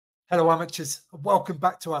Hello, amateurs, and welcome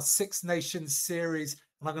back to our Six Nations series.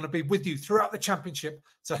 And I'm going to be with you throughout the championship.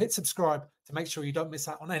 So hit subscribe to make sure you don't miss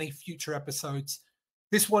out on any future episodes.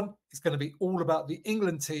 This one is going to be all about the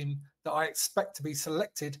England team that I expect to be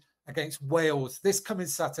selected against Wales this coming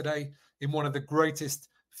Saturday in one of the greatest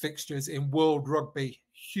fixtures in world rugby.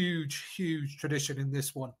 Huge tradition in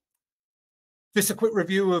this one. Just a quick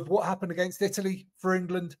review of what happened against Italy for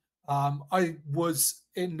England. I was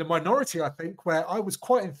in the minority, I think, where I was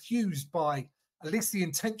quite enthused by at least the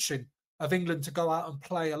intention of England to go out and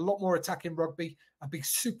play a lot more attacking rugby and be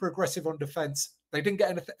super aggressive on defence. They didn't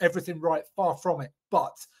get everything right, far from it,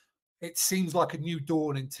 but it seems like a new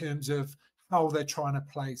dawn in terms of how they're trying to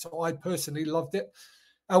play. So I personally loved it.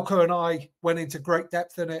 Elko and I went into great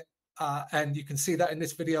depth in it, and you can see that in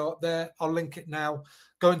this video up there. I'll link it now.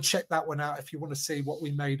 Go and check that one out if you want to see what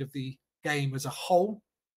we made of the game as a whole.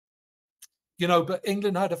 You know, but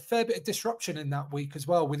England had a fair bit of disruption in that week as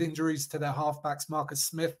well, with injuries to their halfbacks, Marcus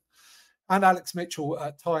Smith and Alex Mitchell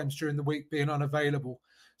at times during the week being unavailable.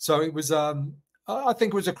 So it was, I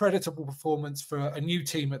think it was a creditable performance for a new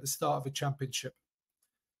team at the start of a championship.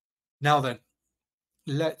 Now then,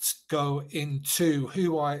 let's go into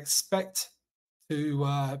who I expect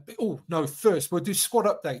to, first we'll do squad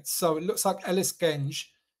updates. So it looks like Ellis Genge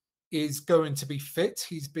is going to be fit.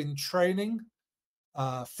 He's been training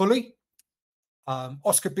fully.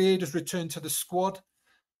 Oscar Beard has returned to the squad.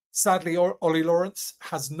 Sadly, Ollie Lawrence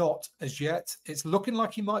has not as yet. It's looking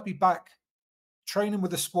like he might be back training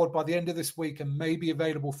with the squad by the end of this week and may be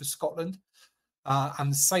available for Scotland.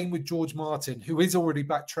 And the same with George Martin, who is already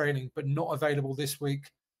back training but not available this week.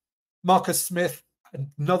 Marcus Smith,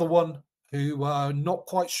 another one who not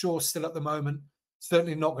quite sure still at the moment,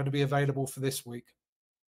 certainly not going to be available for this week.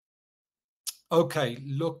 Okay,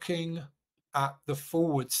 looking at the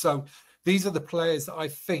forwards. So these are the players that I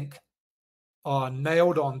think are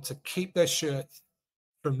nailed on to keep their shirts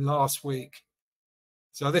from last week.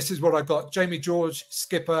 So this is what I got. Jamie George,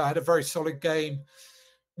 skipper, had a very solid game.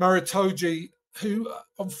 Maritoji, who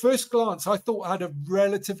on first glance I thought had a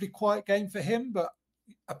relatively quiet game for him, but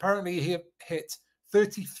apparently he hit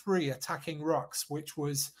 33 attacking rucks, which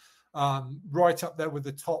was right up there with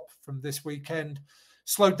the top from this weekend.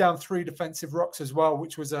 Slowed down 3 defensive rucks as well,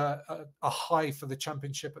 which was a high for the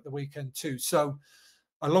championship at the weekend too. So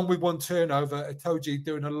along with 1 turnover, Itoji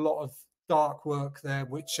doing a lot of dark work there,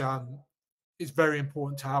 which is very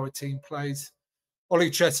important to how a team plays. Ollie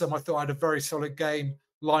Chesham, I thought, had a very solid game.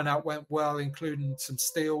 Line out went well, including some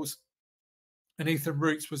steals. And Ethan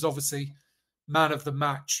Roots was obviously man of the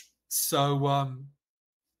match. So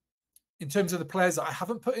in terms of the players that I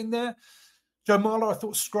haven't put in there, Joe Marler, I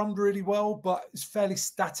thought, scrummed really well, but is fairly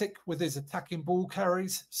static with his attacking ball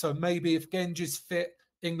carries. So maybe if Genge is fit,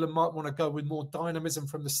 England might want to go with more dynamism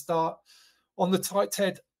from the start. On the tight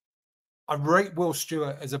head, I rate Will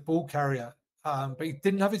Stewart as a ball carrier, but he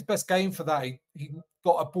didn't have his best game for that. He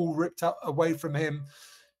got a ball ripped out away from him,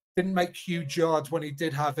 didn't make huge yards when he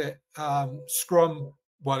did have it. Scrum,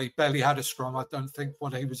 well, he barely had a scrum, I don't think,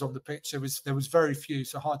 when he was on the pitch. There was very few,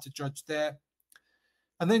 so hard to judge there.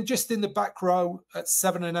 And then just in the back row at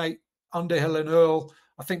 7 and 8, Underhill and Earl,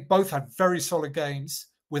 I think both had very solid games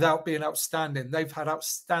without being outstanding. They've had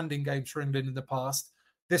outstanding games for England in the past.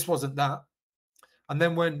 This wasn't that. And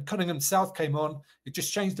then when Cunningham South came on, it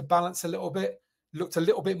just changed the balance a little bit. Looked a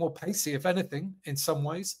little bit more pacey, if anything, in some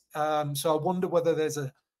ways. So I wonder whether there's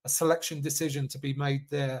a selection decision to be made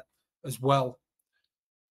there as well.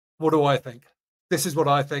 What do I think? This is what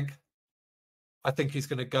I think. I think he's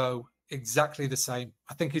going to go exactly the same.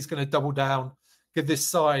 I think he's going to double down, give this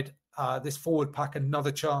side, this forward pack,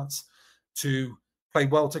 another chance to play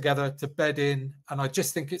well together, to bed in. And I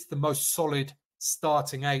just think it's the most solid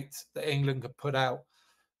starting 8 that England could put out.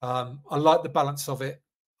 I like the balance of it.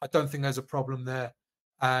 I don't think there's a problem there.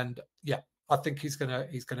 And yeah, I think he's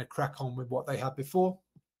gonna crack on with what they had before.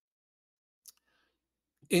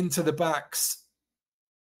 Into the backs.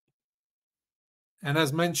 And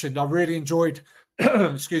as mentioned, I really enjoyed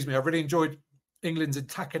excuse me, I really enjoyed England's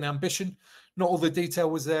attacking ambition. Not all the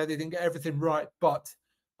detail was there. They didn't get everything right, but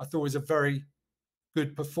I thought it was a very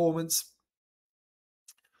good performance.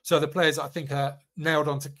 So the players I think are nailed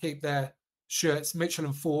on to keep their shirts. Mitchell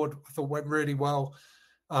and Ford, I thought, went really well.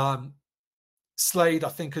 Slade, I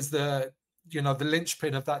think, is the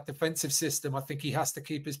linchpin of that defensive system. I think he has to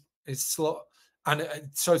keep his slot, and it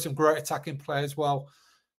shows some great attacking play as well.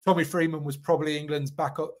 Tommy Freeman was probably England's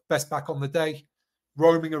best back on the day,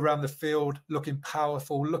 roaming around the field, looking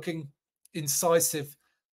powerful, looking incisive,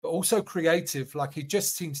 but also creative. Like, he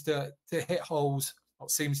just seems to hit holes. Not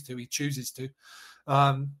seems to, he chooses to.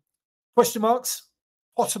 Question marks,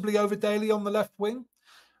 possibly over Daly on the left wing.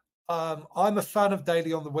 I'm a fan of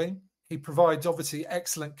Daly on the wing. He provides obviously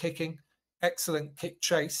excellent kicking, excellent kick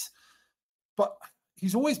chase, but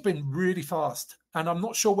he's always been really fast. And I'm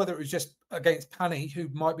not sure whether it was just against Panny, who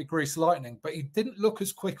might be grease lightning, but he didn't look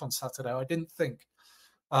as quick on Saturday, I didn't think.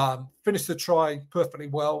 Finished the try perfectly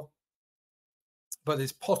well, but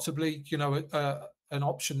there's possibly, an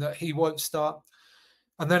option that he won't start.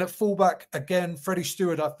 And then at fullback, again, Freddie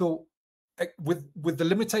Stewart, I thought, with the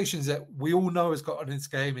limitations that we all know has got in his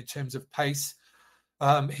game in terms of pace,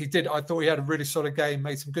 I thought he had a really solid game,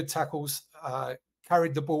 made some good tackles,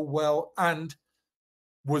 carried the ball well, and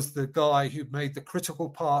was the guy who made the critical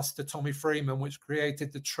pass to Tommy Freeman, which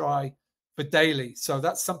created the try for Daly. So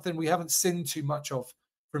that's something we haven't seen too much of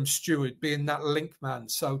from Stewart, being that link man.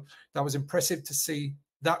 So that was impressive to see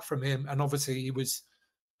that from him. And obviously he was,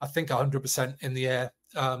 I think, 100% in the air,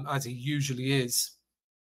 as he usually is.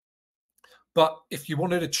 But if you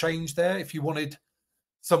wanted a change there, if you wanted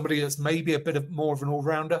somebody that's maybe a bit more of an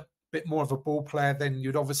all-rounder, a bit more of a ball player, then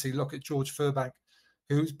you'd obviously look at George Furbank,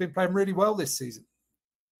 who's been playing really well this season.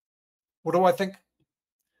 What do I think?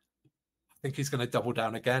 I think he's going to double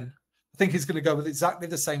down again. I think he's going to go with exactly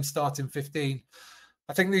the same starting 15.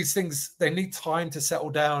 I think these things, they need time to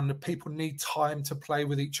settle down. People need time to play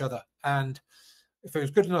with each other. And if it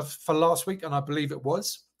was good enough for last week, and I believe it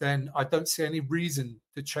was, then I don't see any reason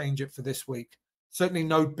to change it for this week. Certainly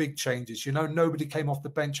no big changes. Nobody came off the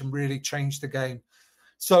bench and really changed the game.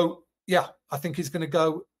 So, yeah, I think he's going to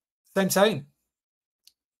go same.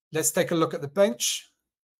 Let's take a look at the bench,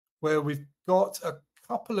 where we've got a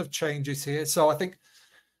couple of changes here. So I think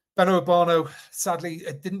Beno Urbano, sadly,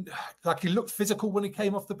 he looked physical when he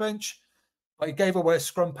came off the bench, but he gave away a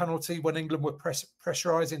scrum penalty when England were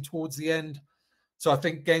pressurising towards the end. So I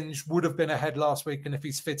think Genge would have been ahead last week, and if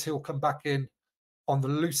he's fit, he'll come back in on the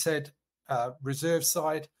loosehead reserve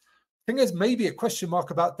side. I think there's maybe a question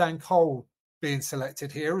mark about Dan Cole being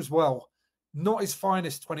selected here as well. Not his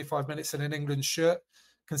finest 25 minutes in an England shirt.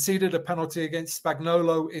 Conceded a penalty against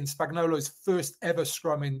Spagnolo in Spagnolo's first ever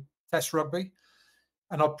scrum in Test rugby.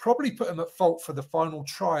 And I'll probably put him at fault for the final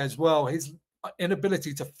try as well. His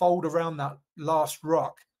inability to fold around that last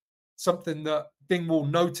ruck, something that Dingwall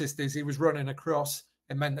noticed as he was running across.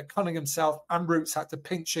 It meant that Cunningham South and Roots had to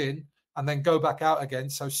pinch in and then go back out again,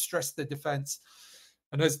 so stressed the defence.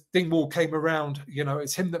 And as Dingwall came around,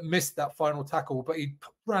 it's him that missed that final tackle, but he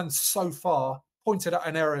ran so far, pointed out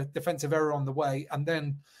an defensive error on the way, and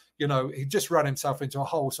then, he just ran himself into a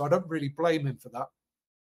hole. So I don't really blame him for that.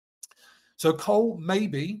 So Cole,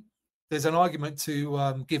 maybe there's an argument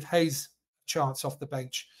to give Hayes a chance off the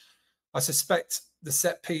bench. I suspect the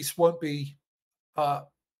set piece won't be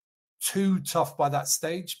too tough by that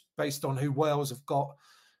stage based on who Wales have got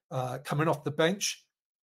coming off the bench.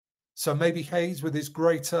 So maybe Hayes, with his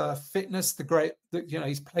greater fitness,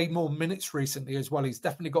 he's played more minutes recently as well. He's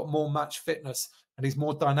definitely got more match fitness and he's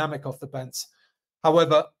more dynamic off the bench.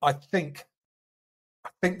 However, I think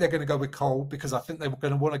they're going to go with Cole because I think they're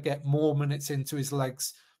going to want to get more minutes into his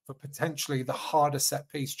legs for potentially the harder set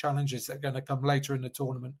piece challenges that are going to come later in the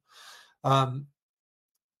tournament. And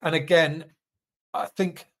again, I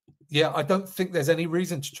don't think there's any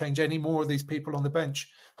reason to change any more of these people on the bench.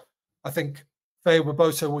 I think Feo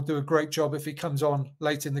Barbosa will do a great job if he comes on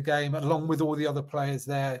late in the game, along with all the other players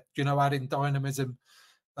there, adding dynamism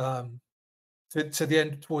towards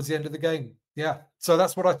the end of the game. Yeah, so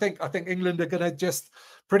that's what I think. I think England are going to just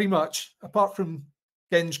pretty much, apart from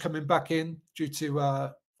Genge coming back in due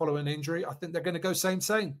to following injury, I think they're going to go same.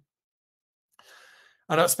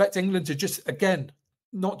 And I expect England to just, again,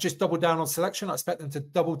 not just double down on selection. I expect them to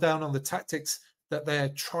double down on the tactics that they're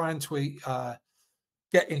trying to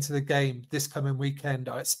get into the game this coming weekend.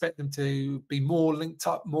 I expect them to be more linked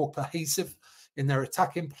up, more cohesive in their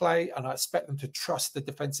attacking play, and I expect them to trust the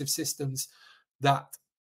defensive systems that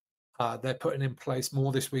they're putting in place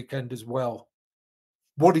more this weekend as well.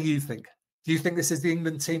 What do you think? Do you think this is the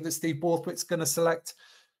England team that Steve Borthwick's going to select?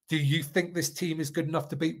 Do you think this team is good enough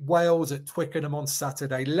to beat Wales at Twickenham on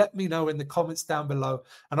Saturday? Let me know in the comments down below,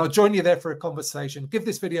 and I'll join you there for a conversation. Give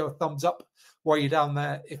this video a thumbs up while you're down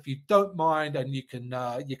there if you don't mind, and you can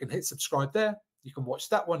hit subscribe there. You can watch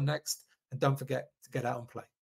that one next, and don't forget to get out and play.